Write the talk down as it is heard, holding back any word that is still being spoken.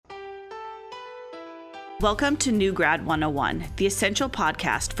Welcome to New Grad 101, the essential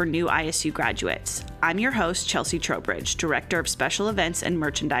podcast for new ISU graduates. I'm your host, Chelsea Trowbridge, Director of Special Events and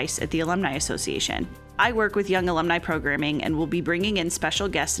Merchandise at the Alumni Association. I work with young alumni programming and will be bringing in special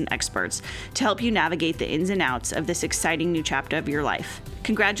guests and experts to help you navigate the ins and outs of this exciting new chapter of your life.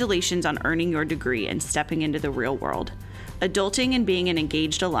 Congratulations on earning your degree and stepping into the real world. Adulting and being an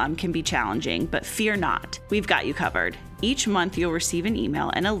engaged alum can be challenging, but fear not. We've got you covered. Each month, you'll receive an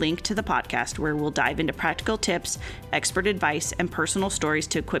email and a link to the podcast where we'll dive into practical tips, expert advice, and personal stories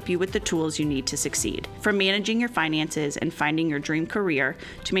to equip you with the tools you need to succeed. From managing your finances and finding your dream career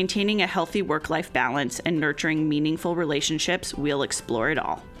to maintaining a healthy work-life balance and nurturing meaningful relationships, we'll explore it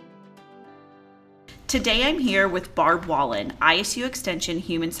all. Today, I'm here with Barb Wollan, ISU Extension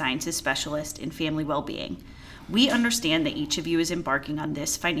Human Sciences Specialist in Family Wellbeing. We understand that each of you is embarking on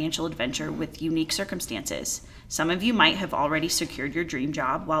this financial adventure with unique circumstances. Some of you might have already secured your dream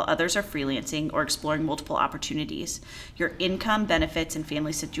job, while others are freelancing or exploring multiple opportunities. Your income, benefits, and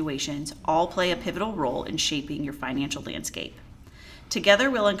family situations all play a pivotal role in shaping your financial landscape. Together,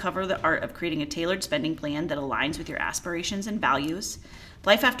 we'll uncover the art of creating a tailored spending plan that aligns with your aspirations and values.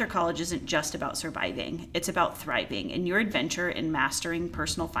 Life after college isn't just about surviving, it's about thriving, and your adventure in mastering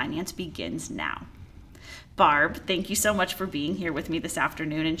personal finance begins now. Barb, thank you so much for being here with me this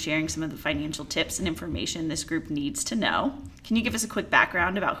afternoon and sharing some of the financial tips and information this group needs to know. Can you give us a quick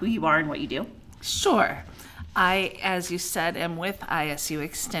background about who you are and what you do? Sure. I, as you said, am with ISU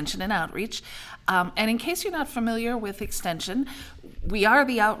Extension and Outreach. And in case you're not familiar with Extension, we are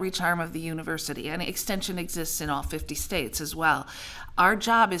the outreach arm of the university, and Extension exists in all 50 states as well. Our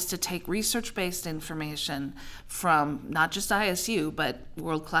job is to take research-based information from not just ISU, but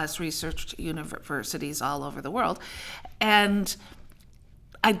world-class research universities all over the world, and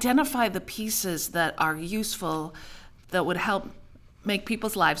identify the pieces that are useful that would help make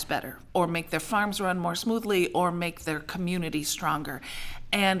people's lives better, or make their farms run more smoothly, or make their community stronger,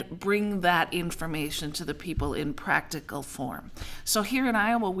 and bring that information to the people in practical form. So here in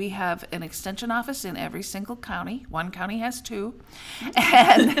Iowa, we have an extension office in every single county. One county has two.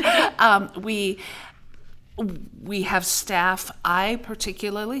 And we have staff. I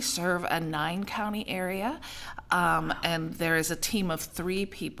particularly serve a 9-county area. And there is a team of 3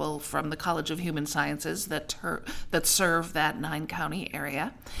 people from the College of Human Sciences that serve that 9-county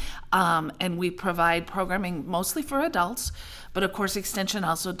area. And we provide programming mostly for adults, but of course Extension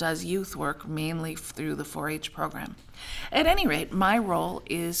also does youth work, mainly through the 4-H program. At any rate, my role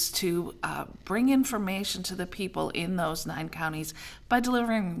is to bring information to the people in those 9 counties by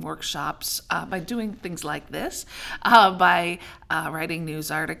delivering workshops, by doing things like this, by writing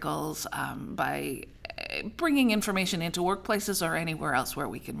news articles, by bringing information into workplaces or anywhere else where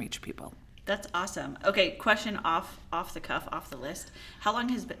we can reach people. That's awesome. Okay, question off the cuff, off the list. How long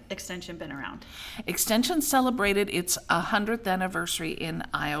has Extension been around? Extension celebrated its 100th anniversary in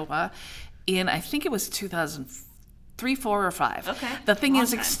Iowa in, I think it was 2003, 4, or 5. Okay. The thing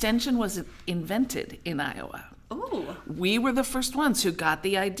is, time. Extension was invented in Iowa. Ooh. We were the first ones who got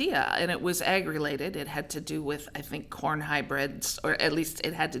the idea, and it was ag-related. It had to do with, I think, corn hybrids, or at least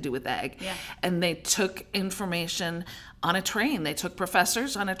it had to do with ag. Yeah. And they took information on a train. They took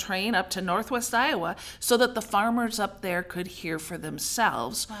professors on a train up to Northwest Iowa so that the farmers up there could hear for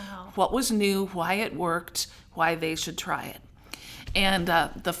themselves what was new, why it worked, why they should try it. And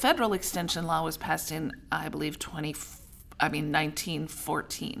the federal extension law was passed in, I believe,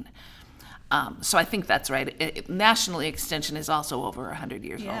 1914. So I think that's right. Nationally, Extension is also over 100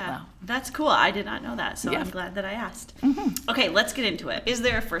 years old now. That's cool. I did not know that, so I'm glad that I asked. Mm-hmm. Okay, let's get into it. Is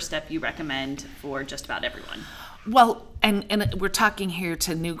there a first step you recommend for just about everyone? Well, and we're talking here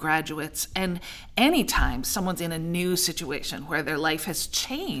to new graduates, and anytime someone's in a new situation where their life has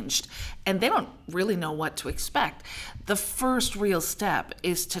changed and they don't really know what to expect, the first real step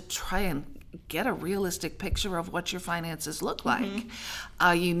is to try and get a realistic picture of what your finances look like.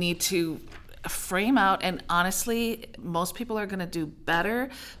 Mm-hmm. You need to frame out, and honestly, most people are going to do better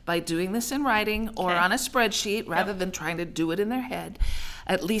by doing this in writing or on a spreadsheet rather than trying to do it in their head,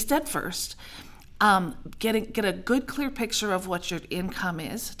 at least at first. Get a good, clear picture of what your income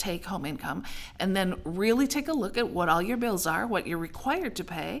is, take-home income, and then really take a look at what all your bills are, what you're required to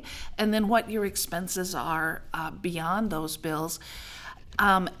pay, and then what your expenses are beyond those bills,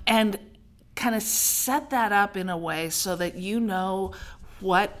 and kind of set that up in a way so that you know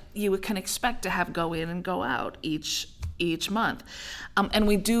what you can expect to have go in and go out each month. And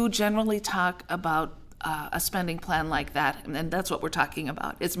we do generally talk about a spending plan like that, and that's what we're talking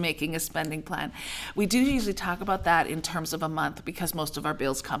about, is making a spending plan. We do usually talk about that in terms of a month because most of our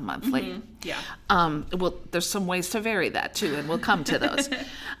bills come monthly. Mm-hmm. Yeah. Well, there's some ways to vary that too, and we'll come to those.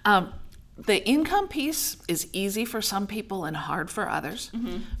 the income piece is easy for some people and hard for others.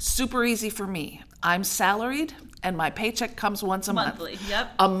 Super easy for me. I'm salaried and my paycheck comes once a month. Monthly,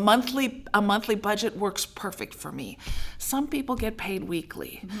 yep. A monthly budget works perfect for me. Some people get paid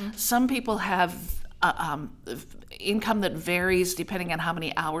weekly. Some people have income that varies depending on how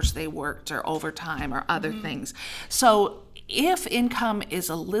many hours they worked or overtime or other things. So if income is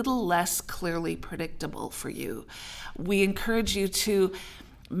a little less clearly predictable for you, we encourage you to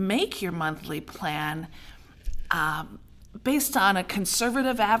make your monthly plan based on a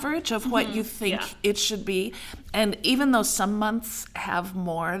conservative average of what you think it should be. And even though some months have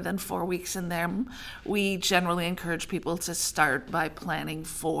more than 4 weeks in them, we generally encourage people to start by planning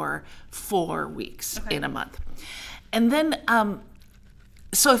for 4 weeks in a month. And then,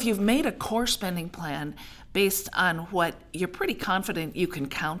 so if you've made a core spending plan based on what you're pretty confident you can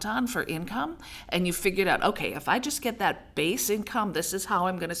count on for income, and you figured out, okay, if I just get that base income, this is how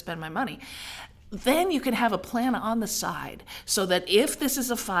I'm going to spend my money, then you can have a plan on the side so that if this is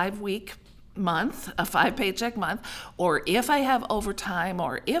a 5-week month, a 5-paycheck month, or if I have overtime,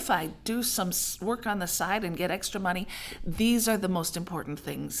 or if I do some work on the side and get extra money, these are the most important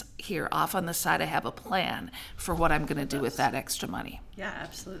things here. Off on the side, I have a plan for what I'm going to do with that extra money. Yeah,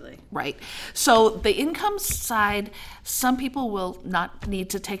 absolutely. Right. So the income side, some people will not need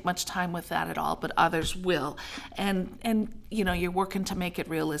to take much time with that at all, but others will. And you know, you're working to make it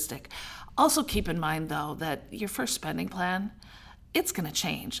realistic. Also keep in mind, though, that your first spending plan, it's going to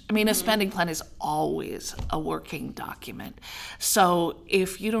change. I mean, a spending plan is always a working document. So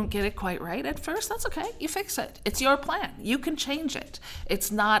if you don't get it quite right at first, that's okay. You fix it. It's your plan. You can change it.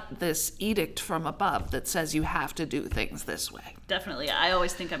 It's not this edict from above that says you have to do things this way. Definitely. I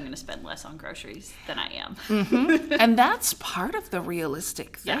always think I'm going to spend less on groceries than I am. And that's part of the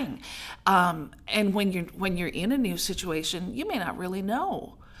realistic thing. And when you're in a new situation, you may not really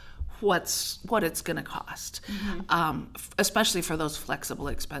know what it's going to cost, especially for those flexible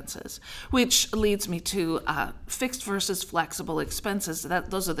expenses, which leads me to fixed versus flexible expenses.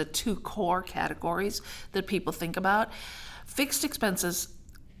 Those are the two core categories that people think about. Fixed expenses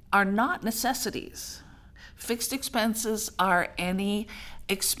are not necessities. Fixed expenses are any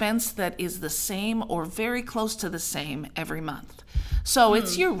expense that is the same or very close to the same every month. So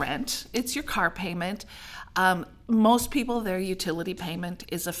it's your rent, it's your car payment. Most people, their utility payment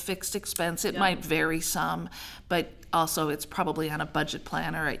is a fixed expense. It might vary some, but also it's probably on a budget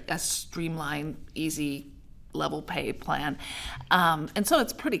plan or a streamlined, easy level pay plan. And so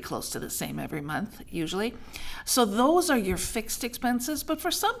it's pretty close to the same every month, usually. So those are your fixed expenses. But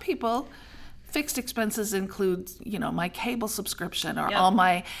for some people, fixed expenses include, you know, my cable subscription or all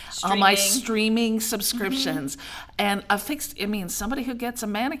my streaming subscriptions. And somebody who gets a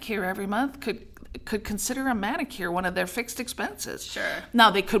manicure every month could consider a manicure one of their fixed expenses. Sure. Now,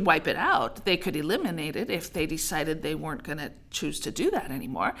 they could wipe it out. They could eliminate it if they decided they weren't going to choose to do that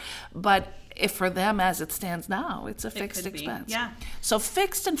anymore. But if for them, as it stands now, it's a fixed expense. Yeah. So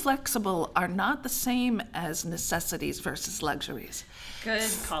fixed and flexible are not the same as necessities versus luxuries.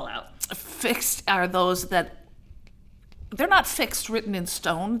 Good call out. Fixed are those that they're not fixed, written in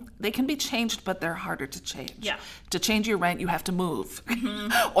stone. They can be changed, but they're harder to change. Yeah. To change your rent, you have to move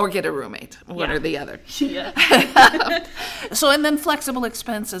or get a roommate, one or the other. Yeah. So, and then flexible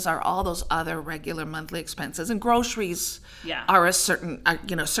expenses are all those other regular monthly expenses, and groceries are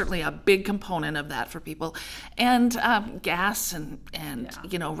certainly a big component of that for people, and gas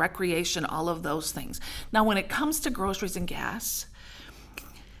and recreation, all of those things. Now, when it comes to groceries and gas,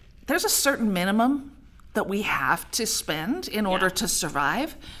 there's a certain minimum that we have to spend in order to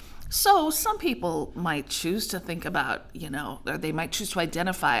survive. So some people might choose to think about, or they might choose to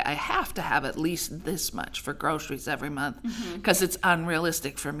identify, I have to have at least this much for groceries every month because it's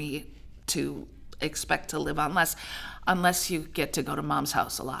unrealistic for me to expect to live on less unless you get to go to mom's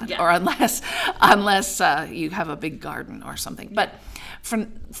house a lot or unless you have a big garden or something. But for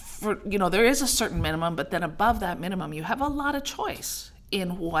there is a certain minimum, but then above that minimum, you have a lot of choice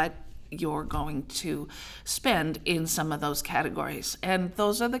in what you're going to spend in some of those categories. And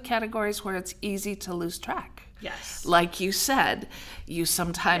those are the categories where it's easy to lose track. Yes. Like you said, you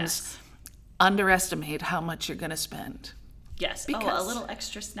sometimes underestimate how much you're going to spend. Yes. A little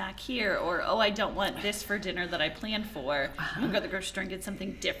extra snack here, or I don't want this for dinner that I planned for. I'm going to go to the grocery store and get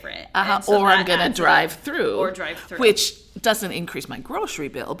something different. Or I'm going to drive through. Or drive through. Which doesn't increase my grocery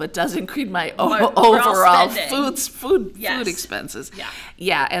bill, but does increase my overall food expenses. Yeah.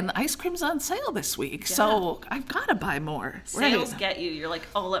 Yeah, and the ice cream's on sale this week, so I've got to buy more. Sales get you. You're like,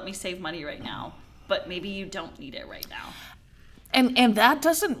 let me save money right now. But maybe you don't need it right now. And that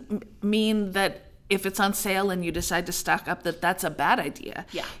doesn't mean that if it's on sale and you decide to stock up, that's a bad idea.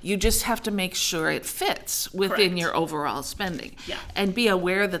 Yeah. You just have to make sure it fits within Correct. your overall spending. Yeah. And be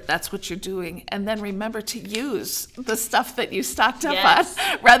aware that that's what you're doing. And then remember to use the stuff that you stocked up Yes.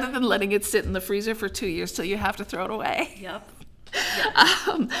 on rather than letting it sit in the freezer for 2 years till you have to throw it away. Yep.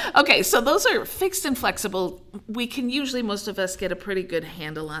 Okay, so those are fixed and flexible. We can usually, most of us, get a pretty good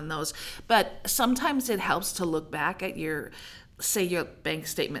handle on those. But sometimes it helps to look back at your bank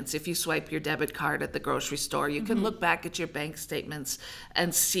statements. If you swipe your debit card at the grocery store, you can look back at your bank statements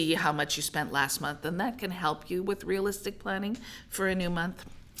and see how much you spent last month, and that can help you with realistic planning for a new month.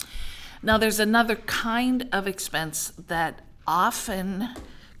 Now, there's another kind of expense that often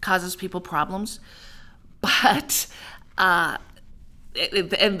causes people problems, but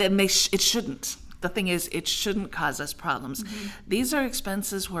it shouldn't. The thing is, it shouldn't cause us problems. These are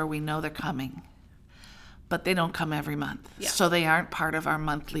expenses where we know they're coming, but they don't come every month. Yeah. So they aren't part of our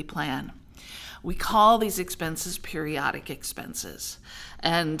monthly plan. We call these expenses periodic expenses.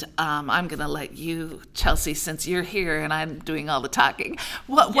 And I'm going to let you, Chelsea, since you're here and I'm doing all the talking,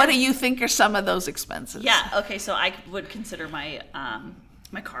 what do you think are some of those expenses? Yeah, okay, so I would consider my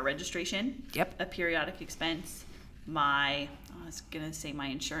my car registration Yep. a periodic expense. I was going to say my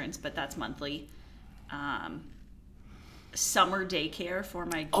insurance, but that's monthly. Summer daycare for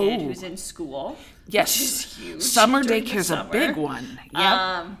my kid who's in school. Yes. Which is huge. Summer during the daycare's a summer. big one.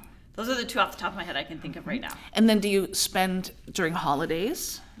 Yep. Those are the two off the top of my head I can think of right now. And then do you spend during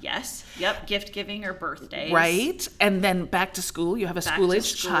holidays? Yes. Yep. Gift giving or birthdays. Right. And then back to school. You have a Back to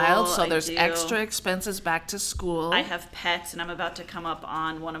school-aged school, child, so I there's do. extra expenses back to school. I have pets, and I'm about to come up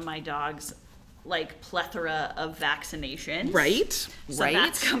on one of my dog's plethora of vaccinations. Right. So right.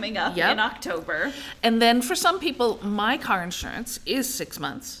 that's coming up Yep. in October. And then for some people, my car insurance is 6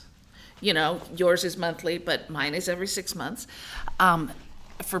 months. You know, yours is monthly, but mine is every 6 months.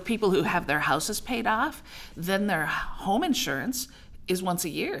 For people who have their houses paid off, then their home insurance is once a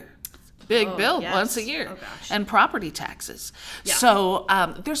year. Big bill, yes. once a year. Oh, gosh. And property taxes. Yeah. So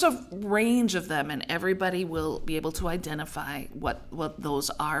there's a range of them, and everybody will be able to identify what those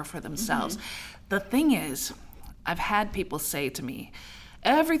are for themselves. The thing is, I've had people say to me,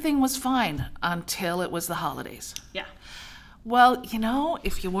 everything was fine until it was the holidays. Yeah. Well, you know,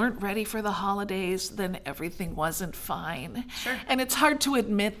 if you weren't ready for the holidays, then everything wasn't fine. Sure. And it's hard to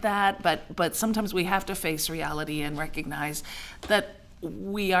admit that, but sometimes we have to face reality and recognize that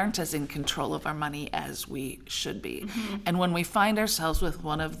we aren't as in control of our money as we should be. And when we find ourselves with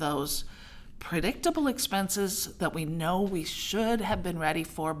one of those predictable expenses that we know we should have been ready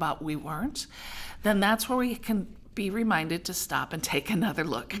for, but we weren't, then that's where we can be reminded to stop and take another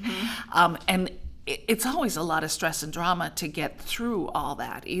look. And it's always a lot of stress and drama to get through all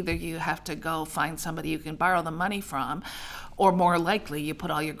that. Either you have to go find somebody you can borrow the money from, or more likely you put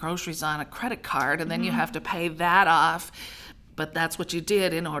all your groceries on a credit card and then you have to pay that off. But that's what you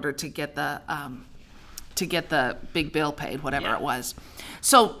did in order to get the big bill paid, whatever Yeah. it was.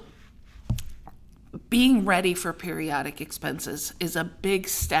 So being ready for periodic expenses is a big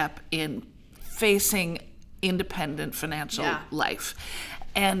step in facing independent financial Yeah. life.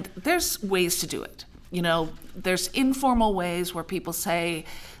 And there's ways to do it. You know, there's informal ways where people say,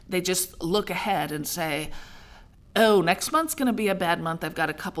 they just look ahead and say, oh, next month's going to be a bad month. I've got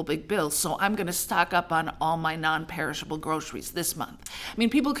a couple big bills, so I'm going to stock up on all my non-perishable groceries this month. I mean,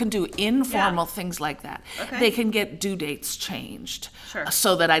 people can do informal things like that. Okay. They can get due dates changed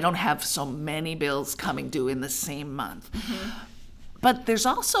so that I don't have so many bills coming due in the same month. But there's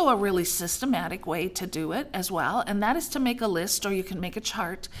also a really systematic way to do it as well, and that is to make a list, or you can make a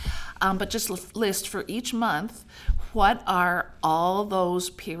chart, but just list for each month what are all those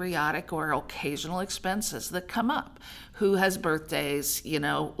periodic or occasional expenses that come up. Who has birthdays, you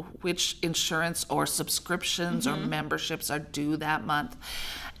know, which insurance or subscriptions or memberships are due that month.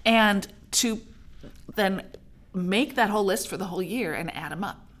 And to then make that whole list for the whole year and add them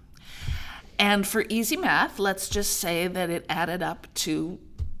up. And for easy math, let's just say that it added up to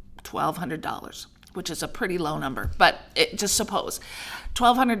 $1,200, which is a pretty low number, but just suppose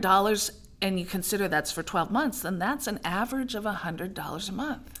 $1,200, and you consider that's for 12 months, then that's an average of $100 a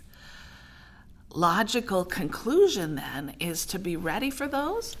month. Logical conclusion then is to be ready for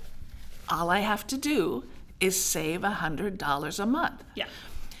those, all I have to do is save $100 a month. Yeah.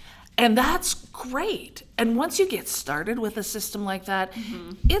 And that's great. And once you get started with a system like that,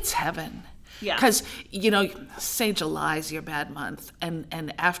 it's heaven. Yeah. Because, you know, say July's your bad month,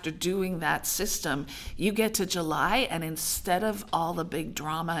 and after doing that system, you get to July, and instead of all the big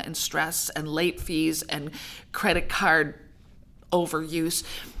drama and stress and late fees and credit card overuse,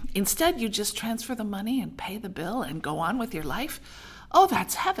 instead you just transfer the money and pay the bill and go on with your life. Oh,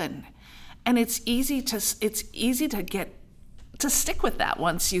 that's heaven. And it's easy to get to stick with that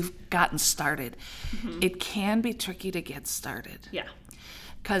once you've gotten started. It can be tricky to get started. Yeah.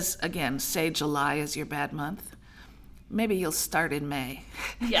 Because again, say July is your bad month. Maybe you'll start in May.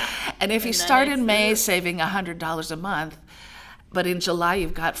 Yeah. And if you start in May saving $100 a month, but in July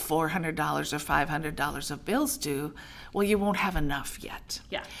you've got $400 or $500 of bills due, well, you won't have enough yet.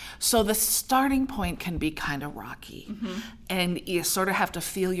 Yeah. So the starting point can be kind of rocky, and you sort of have to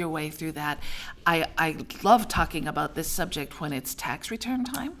feel your way through that. I love talking about this subject when it's tax return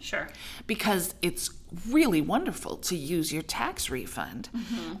time. Sure. Because it's really wonderful to use your tax refund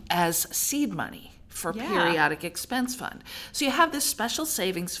as seed money for periodic expense fund. So you have this special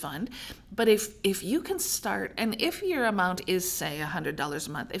savings fund, but if you can start, and if your amount is, say, $100 a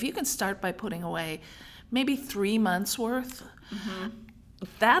month, if you can start by putting away maybe 3 months worth,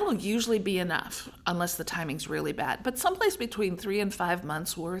 that'll usually be enough, unless the timing's really bad. But someplace between 3 and 5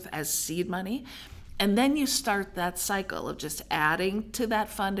 months worth as seed money, and then you start that cycle of just adding to that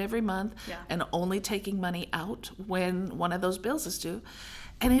fund every month and only taking money out when one of those bills is due,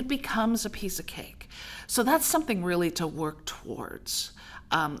 and it becomes a piece of cake. So that's something really to work towards.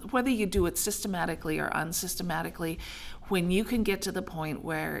 Whether you do it systematically or unsystematically, when you can get to the point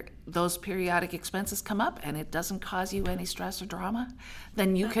where those periodic expenses come up and it doesn't cause you any stress or drama,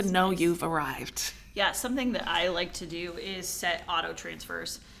 then you can know you've arrived. Yeah, something that I like to do is set auto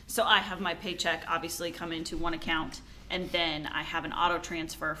transfers. So I have my paycheck obviously come into one account, and then I have an auto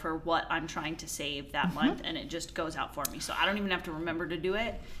transfer for what I'm trying to save that month, and it just goes out for me. So I don't even have to remember to do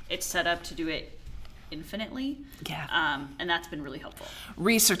it. It's set up to do it infinitely. Yeah. And that's been really helpful.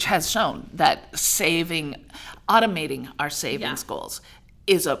 Research has shown that automating our savings goals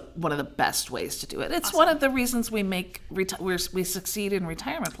is one of the best ways to do it. It's one of the reasons we succeed in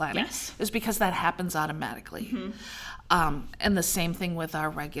retirement planning is because that happens automatically. And the same thing with our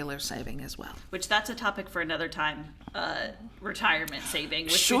regular saving as well. Which that's a topic for another time, retirement saving,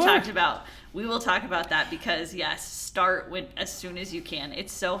 which we talked about. We will talk about that because start as soon as you can.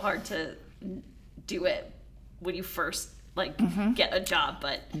 It's so hard to do it when you first get a job,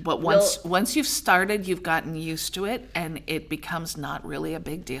 but once you've started, you've gotten used to it, and it becomes not really a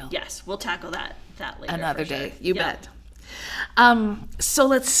big deal. Yes, we'll tackle that later. Another day, you bet. So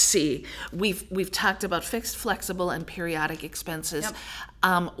let's see. We've talked about fixed, flexible, and periodic expenses.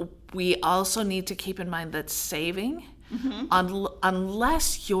 We also need to keep in mind that saving,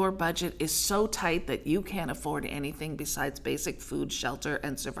 unless your budget is so tight that you can't afford anything besides basic food, shelter,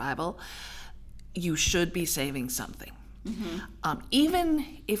 and survival, you should be saving something.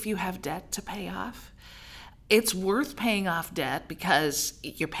 Even if you have debt to pay off, it's worth paying off debt because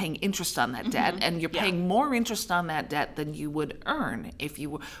you're paying interest on that debt, and you're paying more interest on that debt than you would earn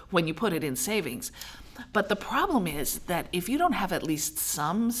when you put it in savings. But the problem is that if you don't have at least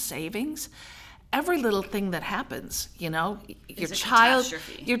some savings, every little thing that happens, your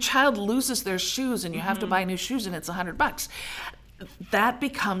child loses their shoes and you have to buy new shoes and it's $100. That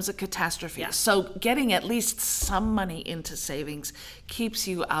becomes a catastrophe. So getting at least some money into savings keeps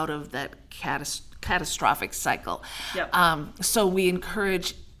you out of that catastrophic cycle. So we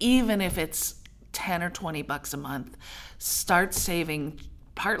encourage, even if it's 10 or $20 a month, start saving,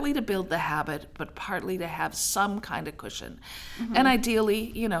 partly to build the habit, but partly to have some kind of cushion. And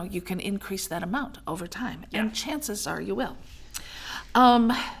ideally, you can increase that amount over time, and chances are you will.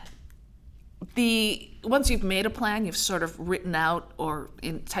 Once you've made a plan, you've sort of written out or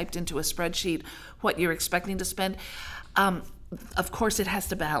typed into a spreadsheet what you're expecting to spend. Of course, it has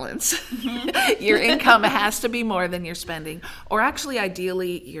to balance. Your income has to be more than your spending, or actually,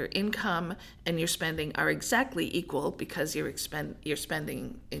 ideally, your income and your spending are exactly equal because your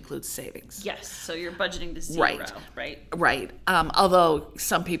spending includes savings. Yes, so you're budgeting to zero, right? Right. Although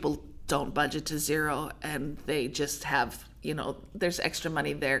some people don't budget to zero, and they just have, there's extra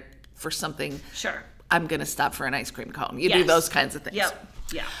money there for something. Sure. I'm going to stop for an ice cream cone. You do those kinds of things.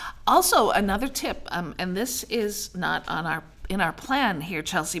 Yeah. Also, another tip, and this is not in our plan here,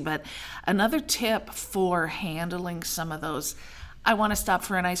 Chelsea, but another tip for handling some of those, I want to stop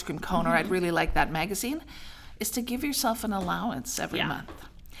for an ice cream cone, or I'd really like that magazine, is to give yourself an allowance every month.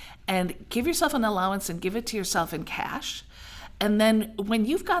 And give yourself an allowance and give it to yourself in cash. And then when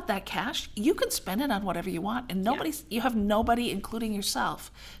you've got that cash, you can spend it on whatever you want, and you have nobody, including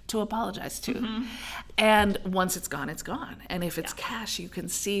yourself, to apologize to. And once it's gone, it's gone. And if it's cash, you can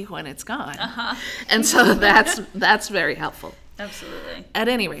see when it's gone. And so that's very helpful. Absolutely. At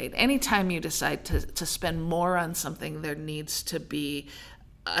any rate, anytime you decide to spend more on something, there needs to be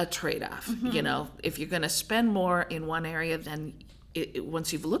a trade-off. If you're going to spend more in one area, then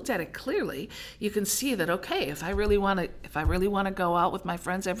once you've looked at it clearly, you can see that, okay, if I really want to go out with my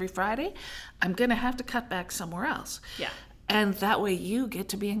friends every Friday, I'm going to have to cut back somewhere else. Yeah. And that way you get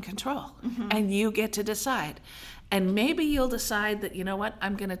to be in control and you get to decide. And maybe you'll decide that, you know what,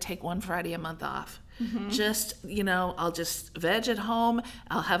 I'm going to take one Friday a month off. Just, I'll just veg at home,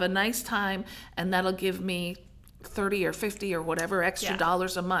 I'll have a nice time, and that'll give me 30 or 50 or whatever extra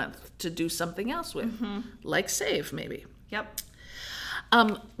dollars a month to do something else with, like save maybe. Yep.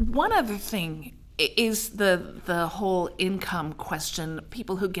 One other thing is the whole income question.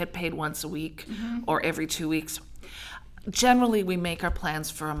 People who get paid once a week or every 2 weeks, generally we make our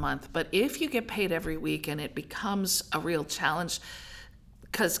plans for a month. But if you get paid every week and it becomes a real challenge,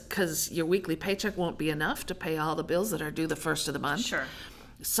 because your weekly paycheck won't be enough to pay all the bills that are due the first of the month. Sure.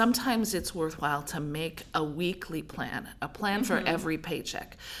 Sometimes it's worthwhile to make a weekly plan, a plan for every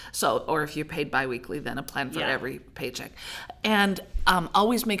paycheck. So, or if you're paid biweekly, then a plan for every paycheck. And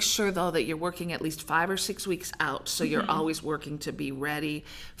always make sure, though, that you're working at least 5 or 6 weeks out. So you're always working to be ready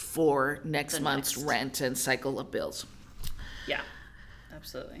for next month's rent and cycle of bills. Yeah,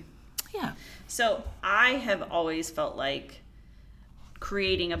 absolutely. Yeah. So I have always felt like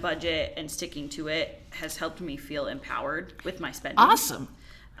creating a budget and sticking to it has helped me feel empowered with my spending. Awesome.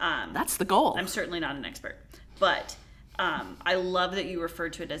 That's the goal. I'm certainly not an expert, but I love that you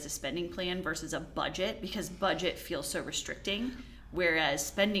referred to it as a spending plan versus a budget, because budget feels so restricting, whereas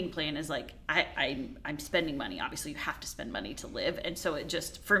spending plan is like, I'm spending money. Obviously, you have to spend money to live. And so it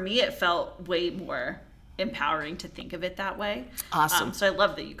just, for me, it felt way more empowering to think of it that way. Awesome. So I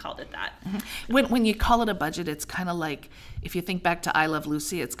love that you called it that. When you call it a budget, it's kind of like, if you think back to I Love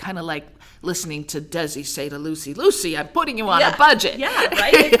Lucy, it's kind of like listening to Desi say to Lucy, "Lucy, I'm putting you on a budget." Yeah,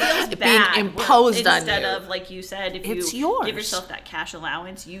 right? It feels bad. Being imposed on you. Instead of, like you said, if it's you yours. give yourself that cash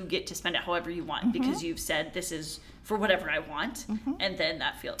allowance, you get to spend it however you want, because you've said this is for whatever I want, and then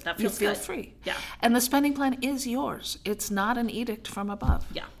that feels you feel good. free. Yeah. And the spending plan is yours. It's not an edict from above.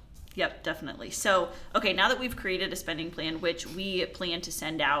 Yeah. Yep, definitely. So, okay, now that we've created a spending plan, which we plan to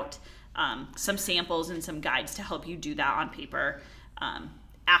send out some samples and some guides to help you do that on paper.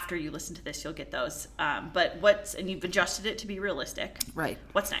 After you listen to this, you'll get those. And you've adjusted it to be realistic. Right.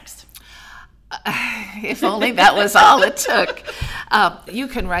 What's next? If only that was all it took. You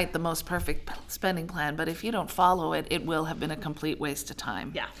can write the most perfect spending plan, but if you don't follow it, it will have been a complete waste of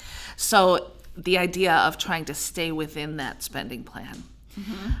time. Yeah. So the idea of trying to stay within that spending plan,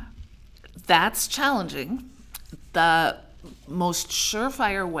 that's challenging. The most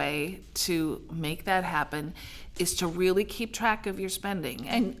surefire way to make that happen is to really keep track of your spending.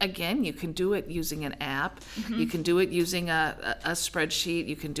 And again, you can do it using an app. You can do it using a spreadsheet.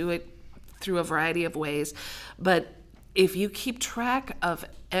 You can do it through a variety of ways. But if you keep track of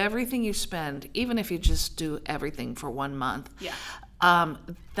everything you spend, even if you just do everything for 1 month,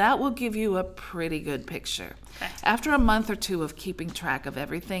 that will give you a pretty good picture. Okay. After a month or two of keeping track of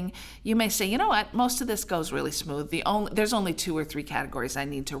everything, you may say, you know what, most of this goes really smooth. There's only 2 or 3 categories I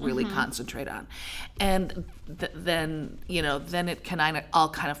need to really concentrate on. And then it can all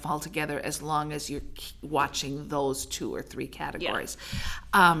kind of fall together as long as you're watching those 2 or 3 categories.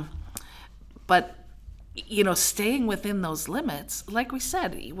 Yeah. But staying within those limits, like we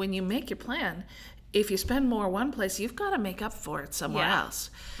said, when you make your plan, if you spend more one place, you've got to make up for it somewhere else.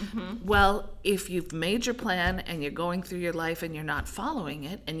 Well, if you've made your plan and you're going through your life and you're not following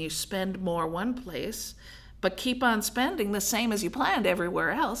it, and you spend more one place, but keep on spending the same as you planned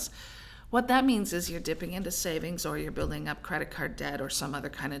everywhere else, what that means is you're dipping into savings, or you're building up credit card debt or some other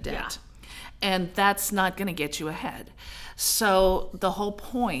kind of debt. Yeah. And that's not going to get you ahead. So the whole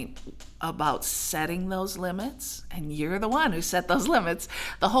point about setting those limits, and you're the one who set those limits,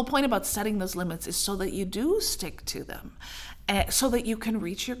 the whole point about setting those limits is so that you do stick to them, so that you can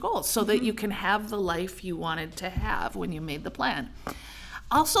reach your goals, so that you can have the life you wanted to have when you made the plan.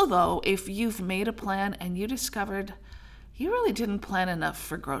 Also, though, if you've made a plan and you discovered you really didn't plan enough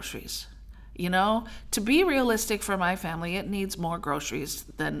for groceries, to be realistic for my family, it needs more groceries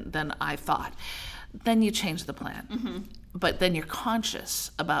than I thought, then you change the plan. But then you're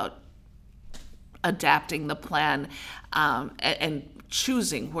conscious about adapting the plan and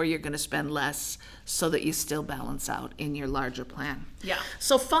choosing where you're going to spend less so that you still balance out in your larger plan. Yeah.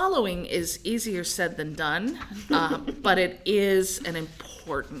 So following is easier said than done, but it is an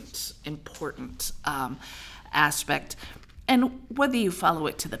important aspect. And whether you follow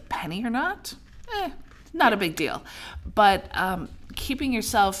it to the penny or not, not a big deal. But keeping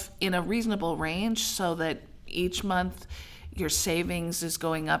yourself in a reasonable range so that each month your savings is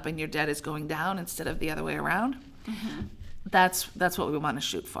going up and your debt is going down instead of the other way around, That's what we want to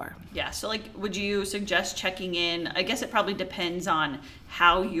shoot for. Yeah. So like, would you suggest checking in? I guess it probably depends on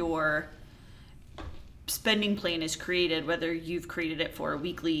how your spending plan is created, whether you've created it for a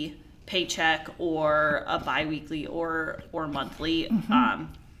weekly paycheck or a bi-weekly or monthly.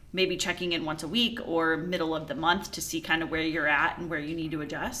 Maybe checking in once a week or middle of the month to see kind of where you're at and where you need to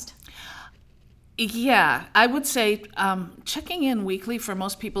adjust. Yeah, I would say checking in weekly for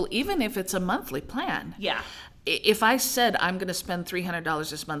most people, even if it's a monthly plan. Yeah. If I said I'm going to spend $300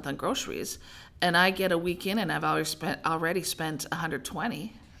 this month on groceries, and I get a week in and I've already spent $120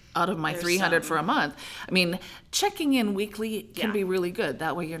 out of my $300 for a month. I mean, checking in weekly can be really good.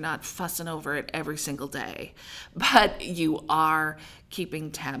 That way you're not fussing over it every single day, but you are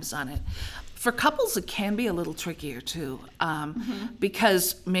keeping tabs on it. For couples, it can be a little trickier too,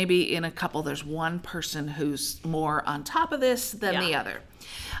 because maybe in a couple there's one person who's more on top of this than the other,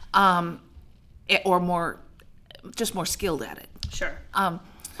 or just more skilled at it. Sure.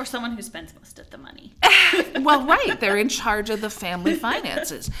 Or someone who spends most of the money. Well, right. They're in charge of the family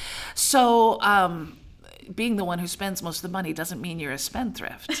finances. So being the one who spends most of the money doesn't mean you're a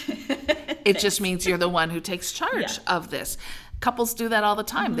spendthrift. It just means you're the one who takes charge of this. Couples do that all the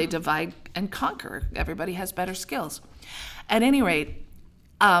time. They divide and conquer. Everybody has better skills. At any rate,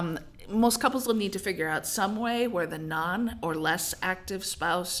 most couples will need to figure out some way where the non or less active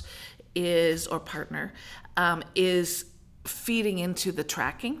spouse is, or partner, is feeding into the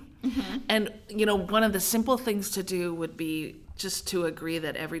tracking. And, one of the simple things to do would be just to agree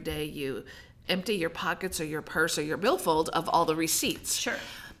that every day you empty your pockets or your purse or your billfold of all the receipts. Sure.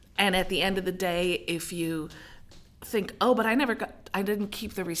 And at the end of the day, if you think, oh, but I didn't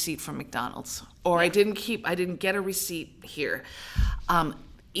keep the receipt from McDonald's, or I didn't get a receipt here.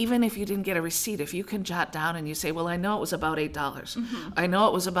 Even if you didn't get a receipt, if you can jot down and you say, well, I know it was about $8. I know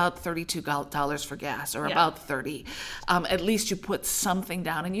it was about $32 for gas, or about $30. At least you put something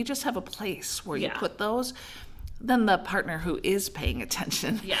down, and you just have a place where you put those. Then the partner who is paying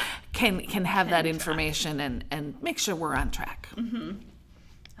attention can have that information and make sure we're on track.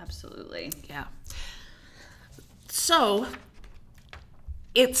 Absolutely. Yeah. So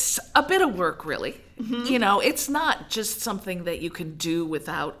it's a bit of work, really. It's not just something that you can do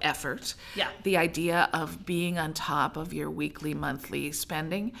without effort. Yeah. The idea of being on top of your weekly, monthly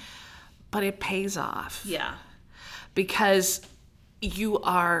spending, but it pays off. Yeah. Because you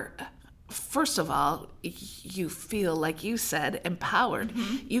are, first of all, you feel, like you said, empowered.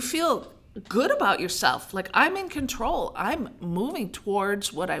 You feel good about yourself. Like, I'm in control. I'm moving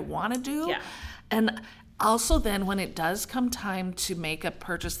towards what I want to do. Yeah. And also, then, when it does come time to make a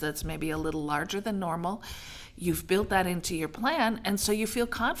purchase that's maybe a little larger than normal, you've built that into your plan, and so you feel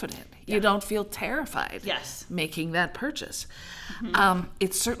confident. You don't feel terrified making that purchase.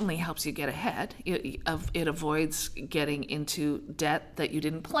 It certainly helps you get ahead. It avoids getting into debt that you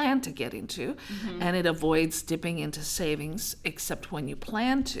didn't plan to get into, and it avoids dipping into savings except when you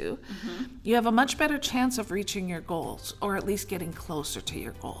plan to. You have a much better chance of reaching your goals, or at least getting closer to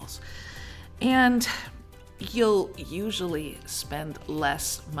your goals. And you'll usually spend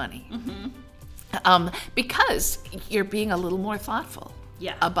less money because you're being a little more thoughtful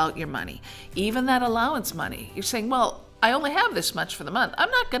about your money. Even that allowance money, you're saying, well, I only have this much for the month. I'm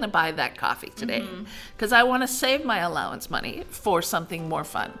not going to buy that coffee today because I want to save my allowance money for something more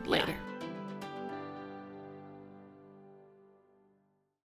fun later.